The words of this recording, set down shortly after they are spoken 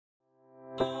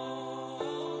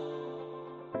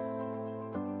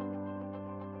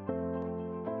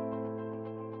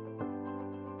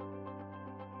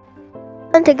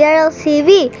Welcome to Gerille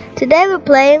TV. Today we're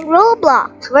playing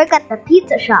Roblox. We're at the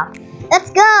pizza shop. Let's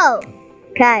go!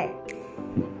 Okay.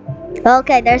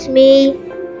 Okay, there's me.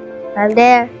 I'm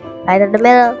there. Right in the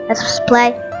middle. Let's just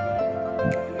play.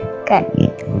 Okay.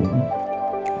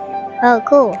 Oh,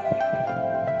 cool.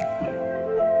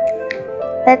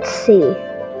 Let's see.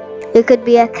 You could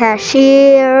be a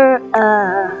cashier.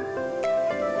 I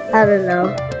don't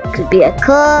know. Could be a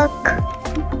cook,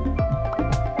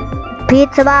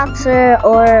 pizza boxer,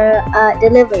 or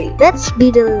delivery. Let's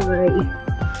be delivery.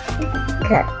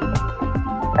 Okay.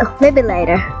 Oh, maybe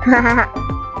later.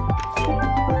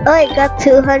 Oh, I got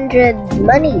 200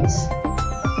 monies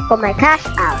for my cash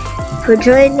out for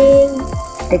joining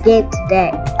the game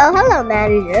today. Oh, hello,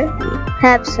 manager.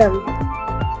 Have some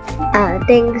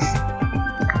things.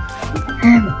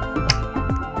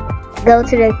 Go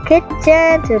to the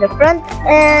kitchen, to the front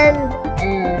end,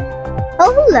 and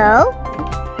oh, hello.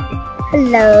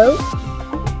 Hello.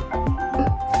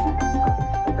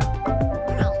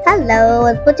 Hello,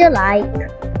 what would you like?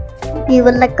 You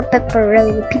would like a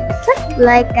pepperoni pizza?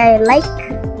 Like I like?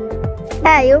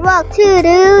 Ah, you're wrong too,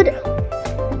 dude.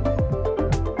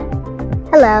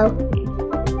 Hello.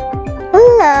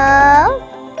 Hello.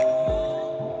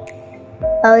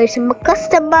 Oh, there's some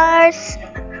customers.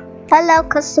 Hello,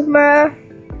 customer.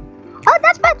 Oh,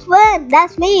 that's my twin.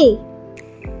 That's me.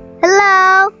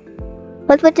 Hello.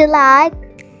 What would you like?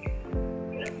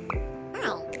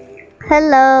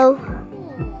 Hello.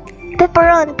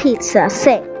 Pepperoni pizza.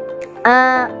 Say.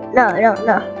 No. I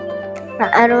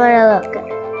don't want to look.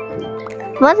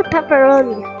 What's a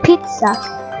pepperoni pizza?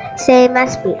 Same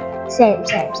as me. Same.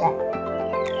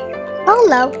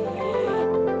 Hello.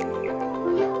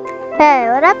 Hey,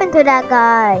 what happened to that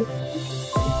guy?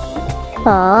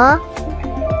 Huh?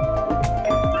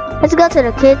 Let's go to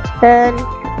the kitchen.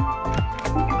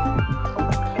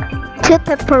 2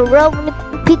 pepperoni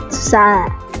pizza.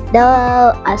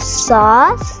 No, a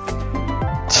sauce,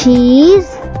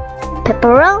 cheese,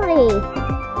 pepperoni.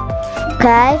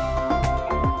 Okay.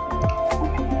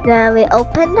 Then we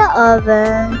open the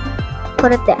oven.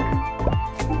 Put it there.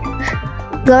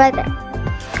 Go right there.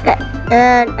 Okay.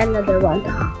 And another one.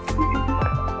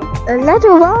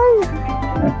 Another one.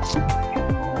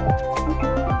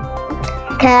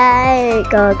 Okay,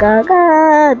 go,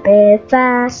 be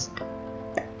fast.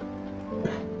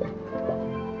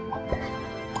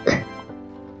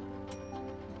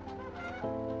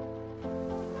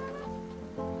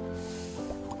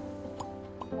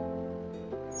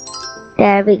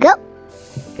 There we go.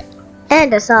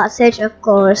 And the sausage, of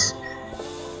course.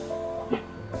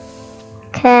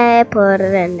 Okay, put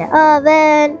it in the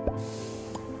oven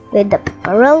with the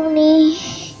pepperoni,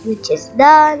 which is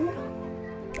done.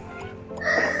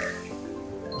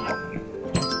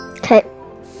 Okay,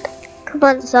 come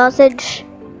on, sausage.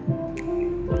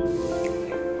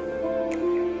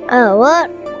 Oh, what?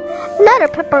 Another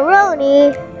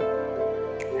pepperoni.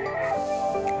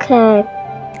 Okay,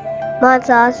 come on,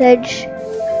 sausage.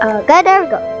 Okay, there we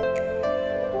go.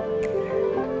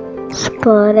 Let's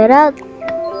put it out.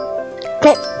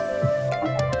 Okay,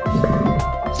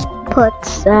 put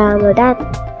some of that.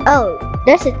 Oh,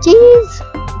 there's a cheese.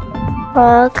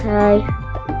 Okay.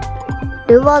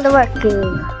 Do all the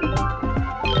working.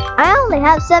 I only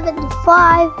have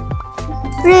 75.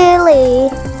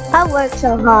 Really? I worked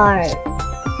so hard.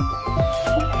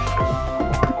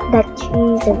 Put that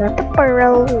cheese and the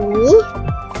pepperoni.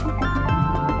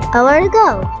 Oh, where'd it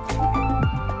go?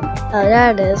 Oh,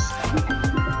 there it is.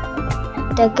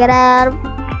 Take it out.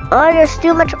 Oh, there's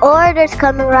too much orders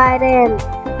coming right in.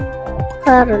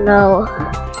 I don't know.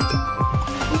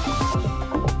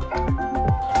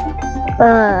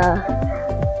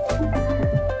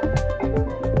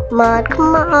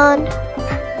 Come on.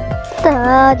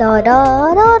 Da.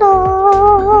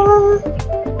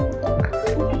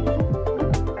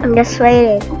 I'm just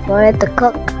waiting for it to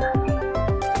cook.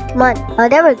 Come on. Oh,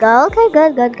 there we go. Okay,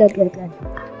 good.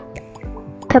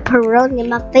 Pepperoni,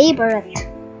 my favorite.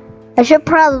 I should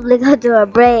probably go to a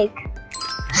break.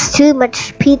 There's too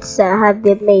much pizza have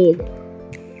been made.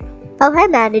 Oh, hey,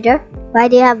 manager. Why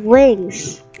do you have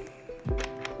wings?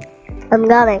 I'm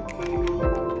going.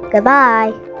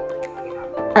 Goodbye.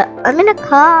 I'm in a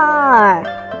car.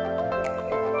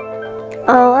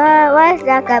 Oh, why is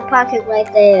that guy parking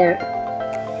right there?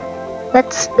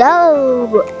 Let's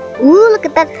go. Ooh, look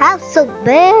at that house, so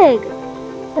big.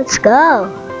 Let's go.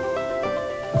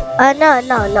 Oh, no.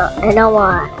 I don't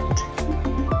want.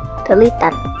 Delete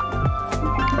that.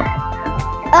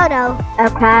 Oh no, I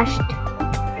crashed.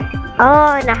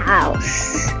 Oh, in a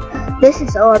house. This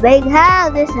is a big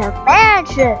house. This is a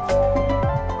mansion.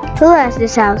 Who has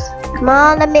this house? Come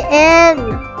on, let me in.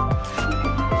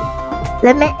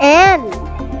 Let me in.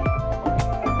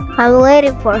 I'm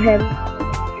waiting for him.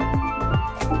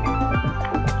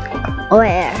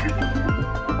 Where?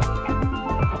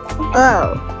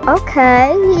 Oh,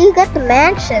 okay. You got the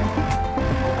mansion.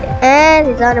 And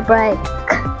he's on a break.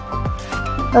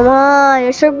 Come on,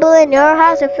 you should be in your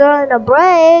house if you're on a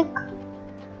break.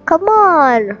 Come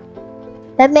on.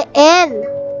 Let me in.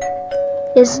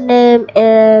 His name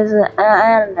is,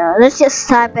 I don't know. Let's just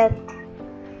type it.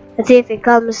 Let's see if it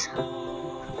comes.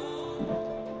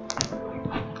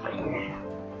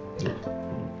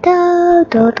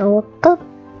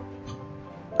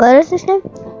 What is his name?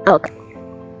 Okay.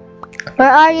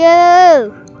 Where are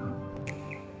you?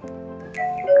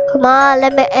 Come on,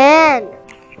 let me in.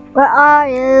 Where are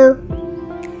you?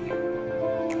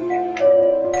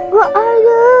 Where are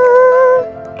you?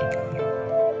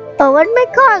 Oh, where'd my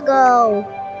car go?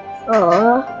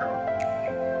 Oh.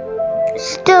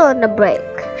 Still on the break.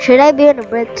 Should I be on the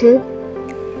break too?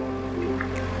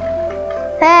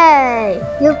 Hey,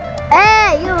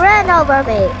 you ran over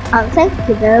me. Oh, thank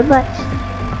you very much.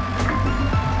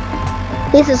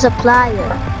 He's a supplier.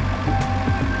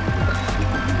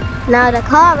 Now the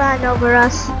car ran over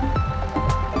us.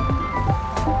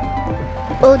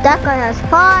 Oh, that guy has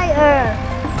fire.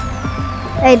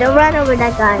 Hey, don't run over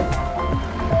that guy.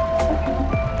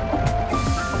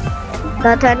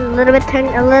 Go turn a little bit, turn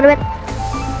a little bit.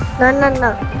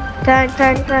 No. Turn.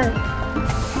 Turn.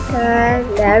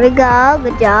 There we go.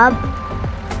 Good job.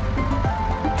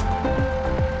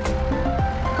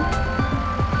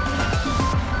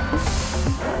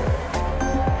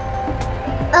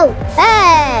 Oh,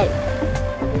 hey!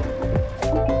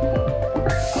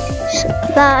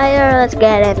 Supplier, let's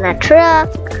get in the truck.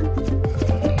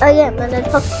 Oh yeah, I'm gonna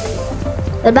talk.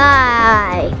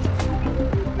 Goodbye.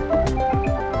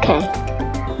 Okay.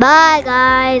 Bye,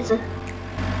 guys.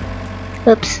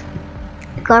 Oops.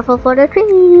 Be careful for the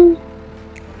tree.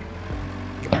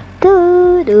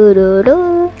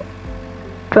 Do.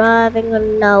 Driving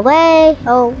on the way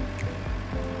home.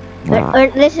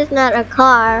 This is not a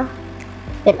car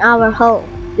in our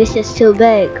home. This is too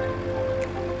big.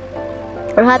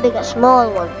 We're having a small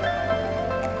one.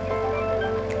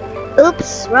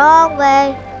 Oops, wrong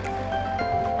way.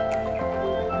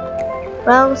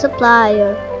 Wrong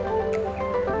supplier.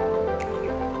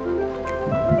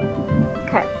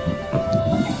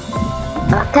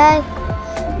 Okay.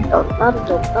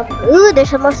 Ooh, there's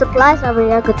some more supplies over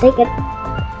here. I could take it.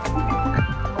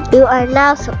 You are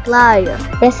now supplier.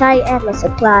 Yes, I am a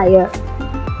supplier.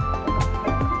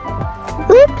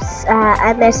 Oops,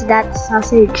 I missed that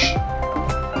sausage.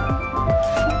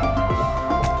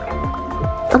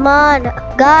 Come on,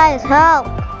 guys, help!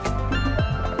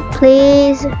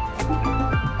 Please.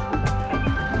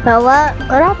 So what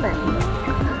happened?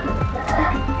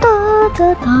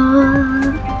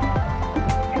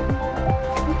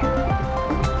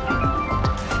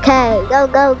 Okay, go.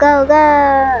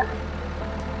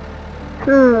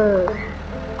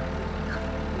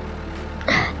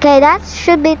 Okay, that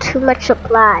should be too much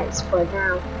supplies for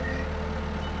now.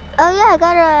 Oh yeah, I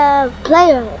got a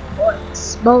player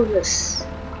points bonus.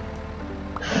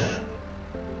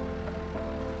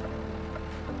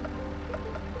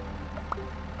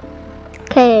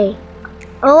 Okay.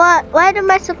 Oh, what? Why do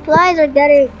my supplies are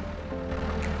getting?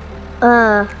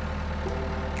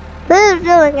 Who's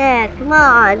doing it? Come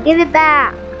on, give it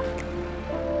back.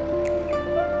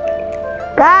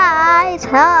 Guys,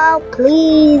 help,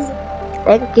 please.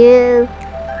 Thank you.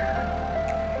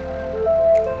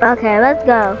 Okay, let's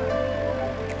go.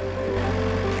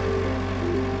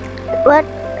 What?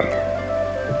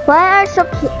 Why are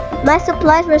my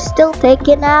supplies were still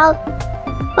taken out?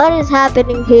 What is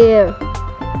happening here?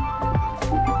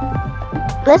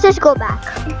 Let's just go back.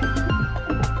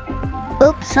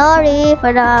 Oops, sorry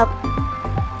for the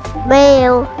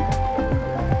mail.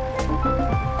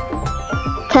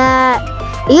 Cat,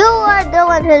 you are the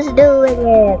one who's doing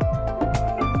it.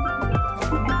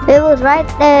 It was right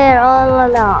there all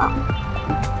along.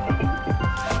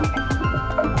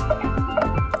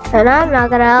 And I'm not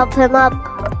gonna help him up.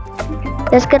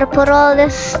 Just gonna put all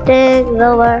this things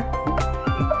over.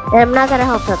 And I'm not gonna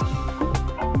help him.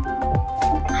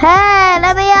 Hey,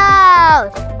 let me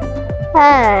out!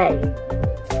 Hey.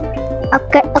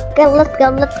 Okay, let's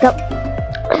go.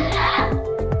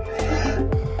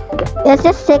 Let's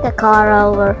just take a car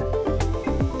over.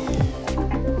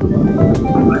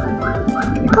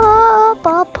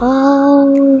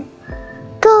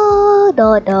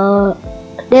 Go.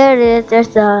 There it is, there's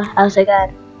the house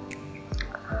again.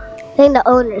 I think the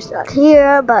owner's not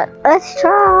here, but let's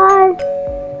try.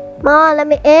 Come on, let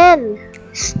me in.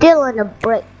 Still on a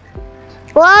break.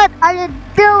 What are you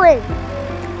doing?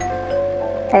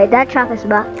 Hey, that truck is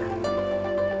back.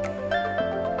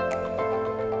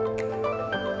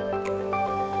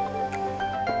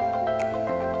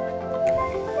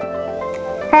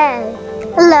 Hey,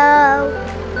 hello.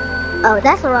 Oh,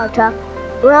 that's the wrong truck.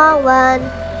 Wrong one.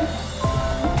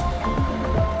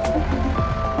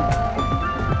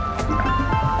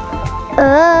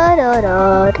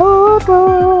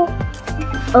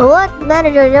 Oh, what?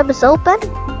 Manager job is open?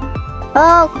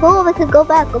 Oh, cool. We can go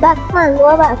back. Go back. Come on,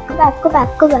 go back. Go back. Go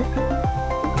back. Go back.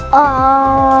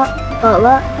 Oh,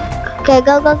 what? Okay,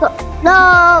 go, go, go.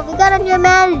 No, we got a new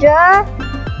manager.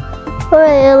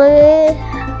 Really?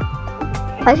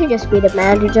 I should just be the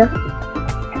manager.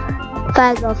 If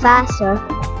I go faster.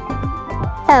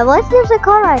 Hey, what's there's a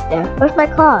car right there? Where's my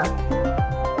car?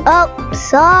 Oh,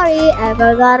 sorry, I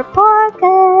forgot to park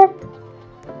it.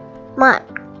 Come on.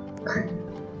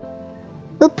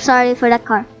 Oops, sorry for that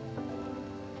car.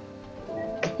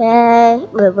 Okay,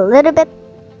 move a little bit.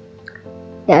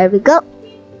 There we go.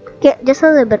 Okay, just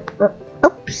a little bit.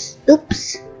 Oops,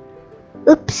 oops.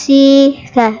 Oopsie.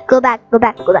 Okay, go back, go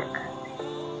back, go back.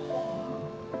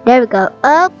 There we go.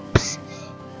 Oops.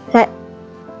 Okay.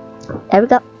 There we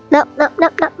go. No, no, no,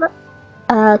 no, no.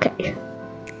 Okay.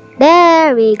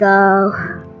 There we go.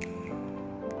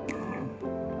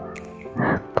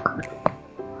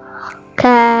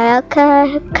 Okay,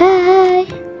 okay, okay.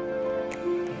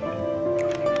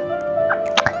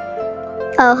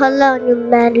 Oh, hello, new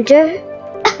manager.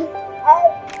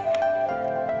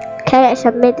 Okay, I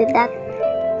submitted that.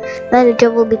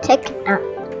 Manager will be taken out.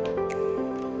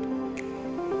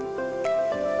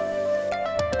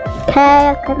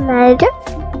 Okay, manager.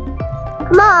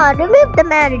 Come on, remove the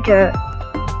manager.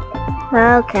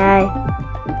 Okay.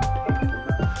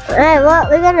 Alright, well,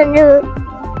 we got a new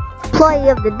employee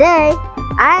of the day.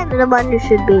 I'm the one who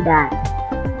should be that.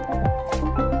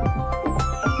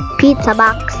 Pizza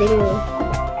boxing.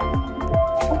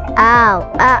 Ow.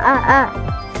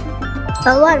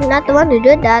 Oh, I'm not the one who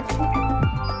did that.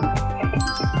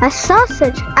 A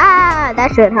sausage. Ah,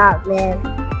 that should help, man.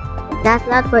 That's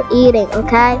not for eating,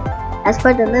 okay? That's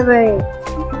for delivery.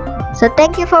 So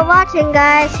thank you for watching,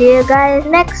 guys. See you guys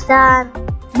next time.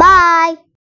 Bye.